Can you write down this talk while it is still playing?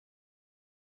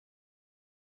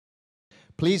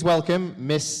Please welcome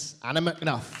Miss Anna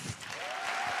McNuff.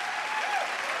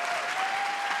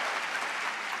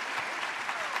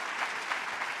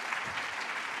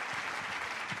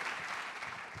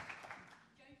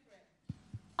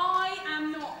 I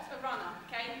am not a runner,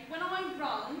 okay? When I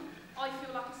run, I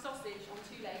feel like a sausage on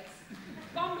two legs,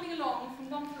 bumbling along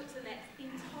from one foot to the next,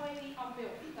 entirely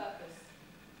unbuilt for purpose.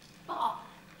 But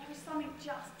there is something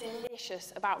just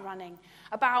delicious about running,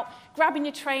 about grabbing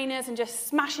your trainers and just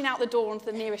smashing out the door onto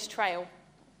the nearest trail.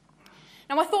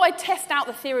 Now, I thought I'd test out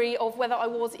the theory of whether I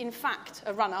was, in fact,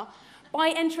 a runner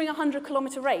by entering a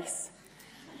 100-kilometre race.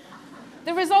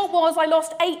 The result was I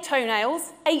lost 8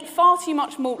 toenails, ate far too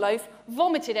much malt loaf,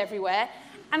 vomited everywhere,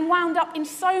 and wound up in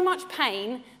so much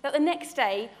pain that the next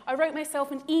day I wrote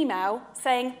myself an email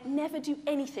saying, never do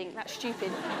anything that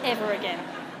stupid ever again.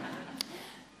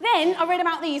 Then I read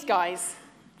about these guys.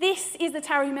 This is the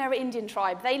Tarahumara Indian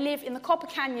tribe. They live in the Copper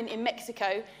Canyon in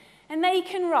Mexico, and they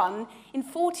can run in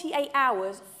 48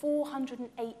 hours,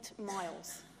 408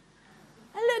 miles.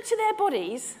 I looked at their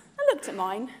bodies, I looked at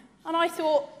mine, and I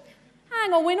thought,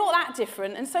 hang on, we're not that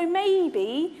different, and so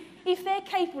maybe if they're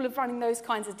capable of running those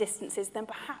kinds of distances, then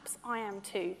perhaps I am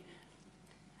too.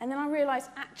 And then I realised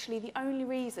actually the only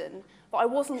reason that I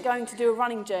wasn't going to do a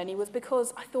running journey was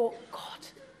because I thought, God,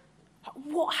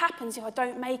 what happens if I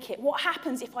don't make it? What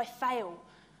happens if I fail?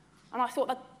 And I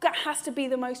thought that has to be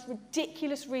the most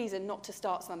ridiculous reason not to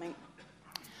start something.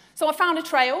 So I found a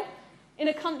trail in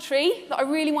a country that I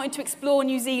really wanted to explore,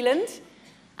 New Zealand.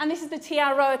 And this is the Te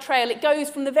Aroha Trail. It goes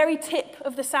from the very tip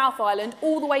of the South Island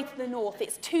all the way to the north.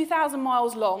 It's 2,000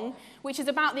 miles long, which is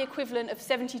about the equivalent of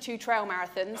 72 trail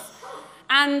marathons.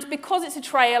 And because it's a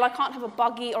trail, I can't have a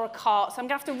buggy or a cart, so I'm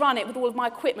going to have to run it with all of my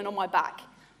equipment on my back.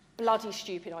 Bloody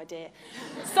stupid idea.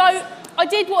 So I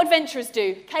did what adventurers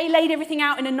do. Kay laid everything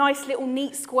out in a nice little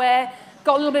neat square,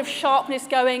 got a little bit of sharpness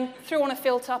going, threw on a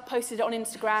filter, posted it on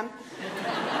Instagram.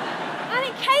 And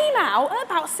it came out at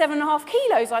about 7.5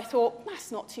 kilos. I thought,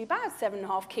 that's not too bad,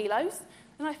 7.5 kilos.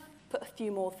 And I put a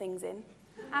few more things in,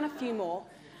 and a few more.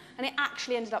 And it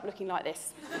actually ended up looking like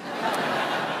this.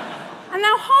 And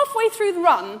now halfway through the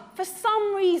run, for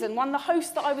some reason, one of the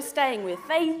hosts that I was staying with,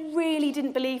 they really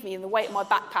didn't believe me in the weight of my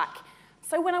backpack.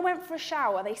 So when I went for a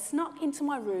shower, they snuck into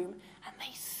my room and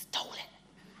they stole it.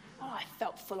 Oh, I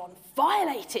felt full on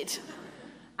violated.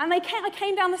 And I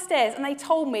came down the stairs and they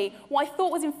told me what I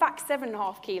thought was in fact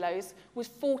 7.5 kilos was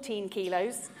 14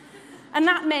 kilos. And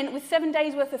that meant with 7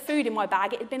 days worth of food in my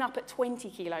bag, it had been up at 20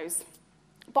 kilos.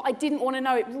 But I didn't want to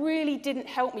know. It really didn't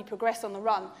help me progress on the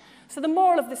run. So the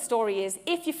moral of the story is,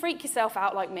 if you freak yourself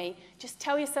out like me, just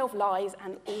tell yourself lies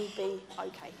and all be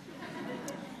okay.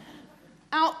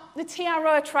 Now, the Te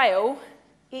Aroha Trail,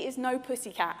 it is no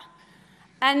pussycat.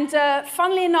 And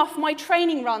funnily enough, my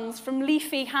training runs from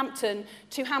Leafy Hampton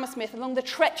to Hammersmith along the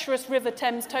treacherous River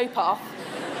Thames towpath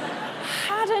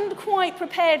hadn't quite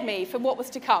prepared me for what was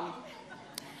to come.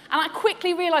 And I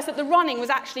quickly realised that the running was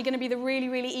actually going to be the really,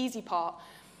 really easy part.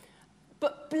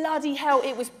 But bloody hell,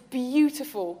 it was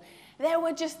beautiful. There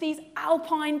were just these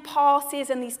alpine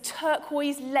passes and these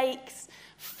turquoise lakes,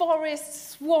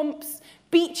 forests, swamps,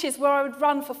 beaches where I would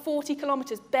run for 40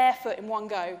 kilometres barefoot in one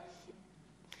go.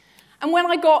 And when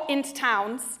I got into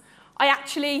towns, I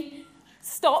actually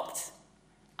stopped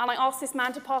and I asked this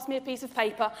man to pass me a piece of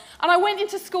paper. And I went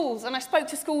into schools and I spoke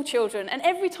to school children. And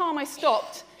every time I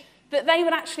stopped, that they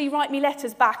would actually write me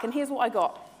letters back. And here's what I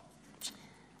got.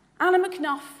 Anna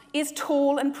McNuff is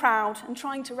tall and proud and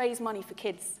trying to raise money for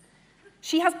kids.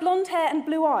 She has blonde hair and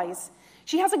blue eyes.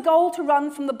 She has a goal to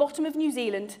run from the bottom of New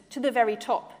Zealand to the very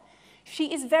top.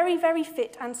 She is very, very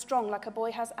fit and strong, like a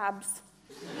boy has abs.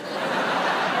 Hear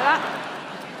that?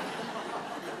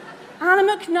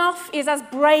 Anna McNuff is as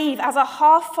brave as a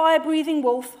half fire-breathing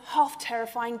wolf, half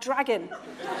terrifying dragon.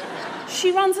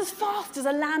 She runs as fast as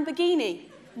a Lamborghini.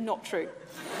 Not true.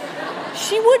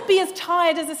 She would be as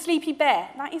tired as a sleepy bear.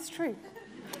 That is true.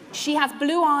 She has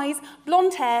blue eyes,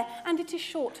 blonde hair, and it is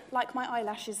short, like my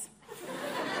eyelashes.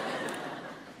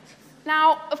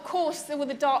 Now, of course, there were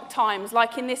the dark times,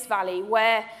 like in this valley,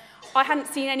 where I hadn't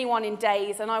seen anyone in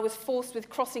days, and I was forced with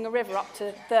crossing a river up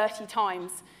to 30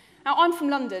 times. Now, I'm from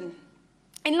London.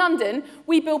 In London,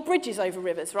 we build bridges over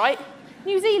rivers, right?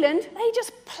 New Zealand, they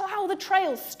just plough the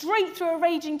trail straight through a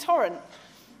raging torrent.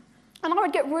 And I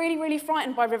would get really, really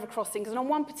frightened by river crossings, and on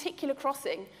one particular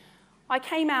crossing, I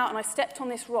came out and I stepped on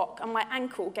this rock, and my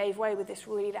ankle gave way with this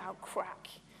really loud crack.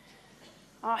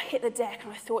 I hit the deck,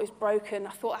 and I thought it was broken. I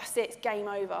thought, that's it, it's game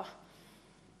over.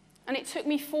 And it took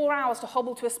me 4 hours to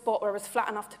hobble to a spot where it was flat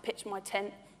enough to pitch my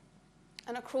tent.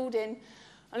 And I crawled in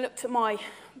and looked at my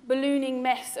ballooning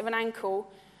mess of an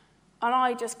ankle, And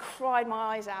I just cried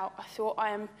my eyes out. I thought, I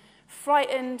am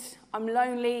frightened, I'm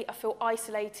lonely, I feel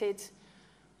isolated.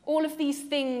 All of these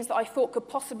things that I thought could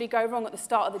possibly go wrong at the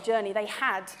start of the journey, they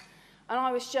had. And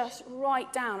I was just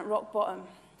right down at rock bottom.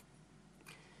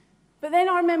 But then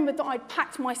I remembered that I'd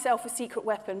packed myself a secret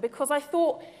weapon, because I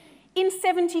thought in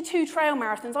 72 trail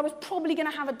marathons, I was probably going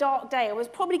to have a dark day. I was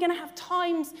probably going to have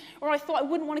times where I thought I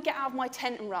wouldn't want to get out of my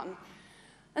tent and run.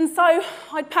 And so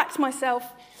I'd packed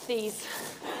myself these.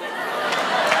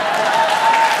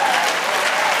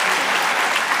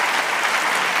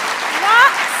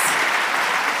 That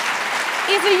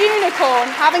is a unicorn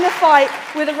having a fight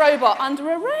with a robot under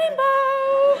a rainbow.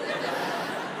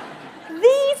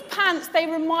 These pants, they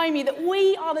remind me that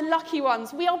we are the lucky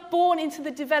ones. We are born into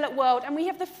the developed world, and we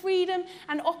have the freedom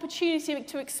and opportunity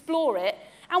to explore it,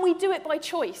 and we do it by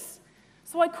choice.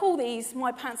 So I call these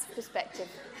my pants of perspective.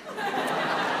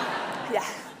 Yeah.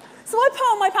 So I put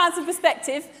on my pants of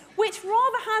perspective, which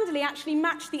rather handily actually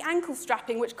matched the ankle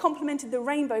strapping, which complemented the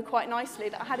rainbow quite nicely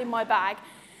that I had in my bag.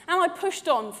 And I pushed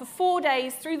on for 4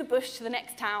 days through the bush to the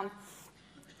next town.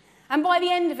 And by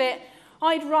the end of it,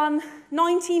 I'd run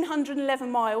 1,911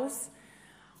 miles.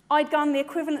 I'd done the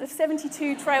equivalent of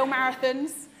 72 trail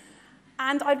marathons.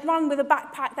 And I'd run with a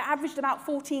backpack that averaged about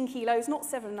 14 kilos, not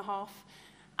 7.5.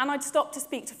 And I'd stopped to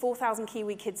speak to 4,000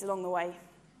 Kiwi kids along the way.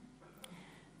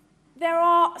 There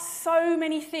are so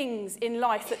many things in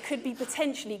life that could be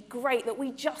potentially great that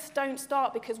we just don't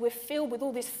start because we're filled with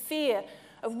all this fear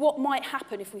of what might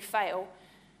happen if we fail.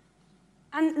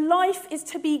 And life is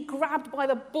to be grabbed by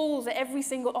the balls at every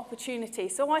single opportunity.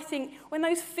 So I think when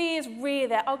those fears rear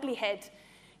their ugly head,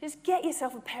 just get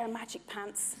yourself a pair of magic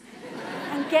pants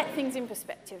and get things in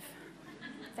perspective.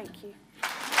 Thank you.